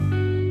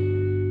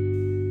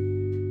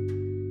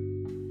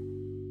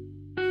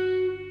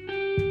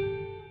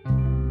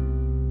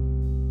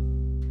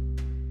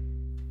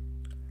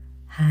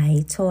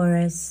Hi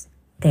Taurus,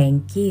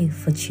 thank you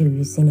for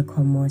choosing to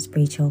come on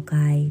spiritual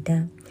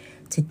guide.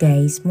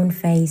 Today's moon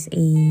phase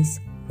is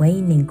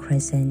Waning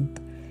Crescent.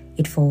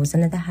 It falls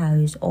under the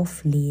house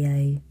of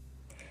Leo.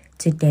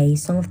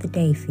 Today's song of the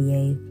day for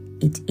you,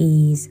 it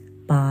is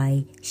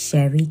by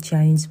Sherry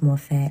Jones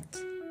Moffat.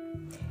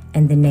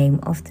 And the name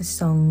of the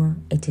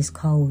song, it is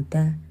called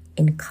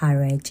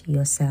Encourage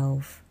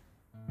Yourself.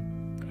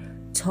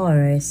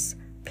 Taurus,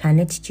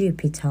 planet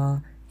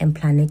Jupiter and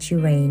planet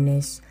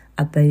Uranus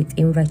are both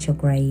in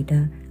retrograde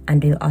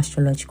and your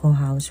astrological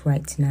house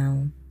right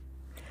now.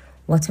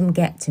 What I'm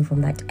getting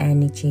from that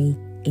energy,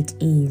 it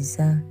is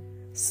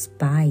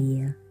spy.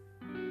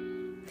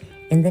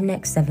 In the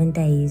next 7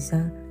 days,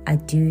 I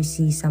do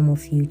see some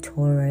of you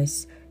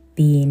Taurus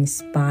being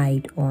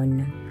spied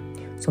on.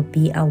 So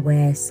be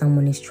aware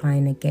someone is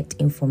trying to get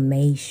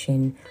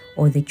information,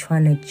 or they're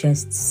trying to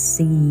just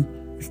see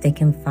if they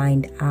can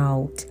find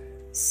out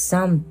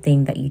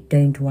something that you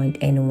don't want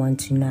anyone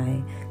to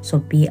know. So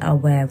be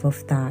aware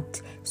of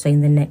that. So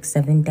in the next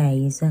 7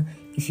 days,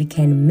 if you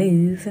can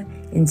move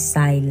in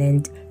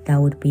silent,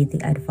 that would be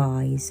the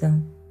advice.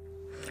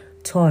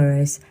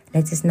 Taurus,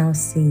 let us now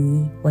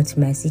see what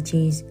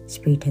messages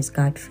Spirit has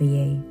got for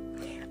you.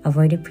 I've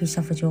already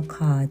pre-shuffled your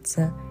cards,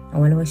 and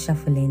while I was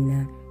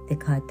shuffling, the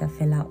card that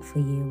fell out for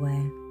you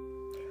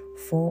were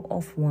 4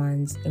 of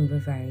Wands in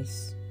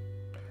reverse.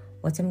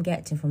 What I'm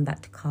getting from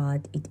that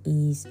card, it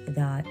is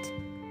that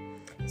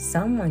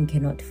someone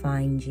cannot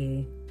find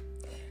you.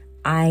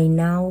 I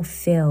now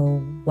feel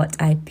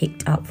what I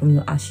picked up from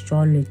your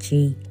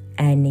astrology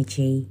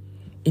energy.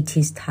 It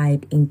is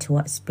tied into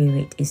what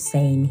Spirit is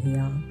saying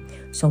here.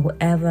 So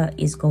whoever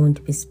is going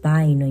to be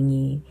spying on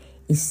you,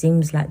 it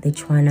seems like they're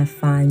trying to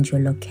find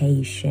your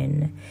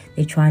location.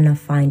 They're trying to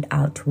find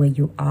out where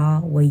you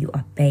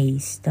are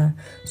based.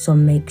 So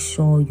make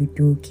sure you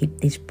do keep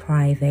this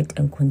private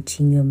and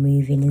continue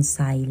moving in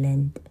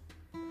silent.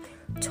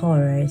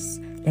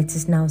 Taurus, let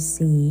us now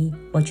see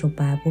what your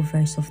Bible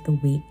verse of the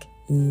week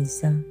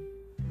is.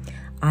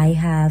 I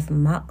have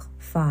Mark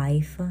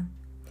 5,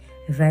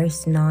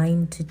 verse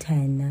 9 to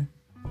 10.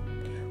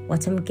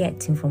 What I'm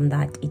getting from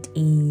that, it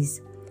is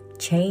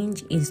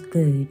change is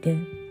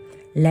good.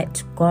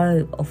 Let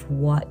go of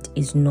what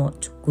is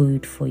not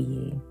good for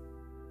you.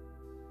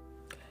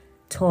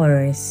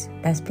 Taurus,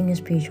 that's been your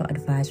spiritual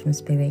advice from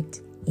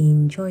Spirit.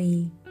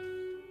 Enjoy.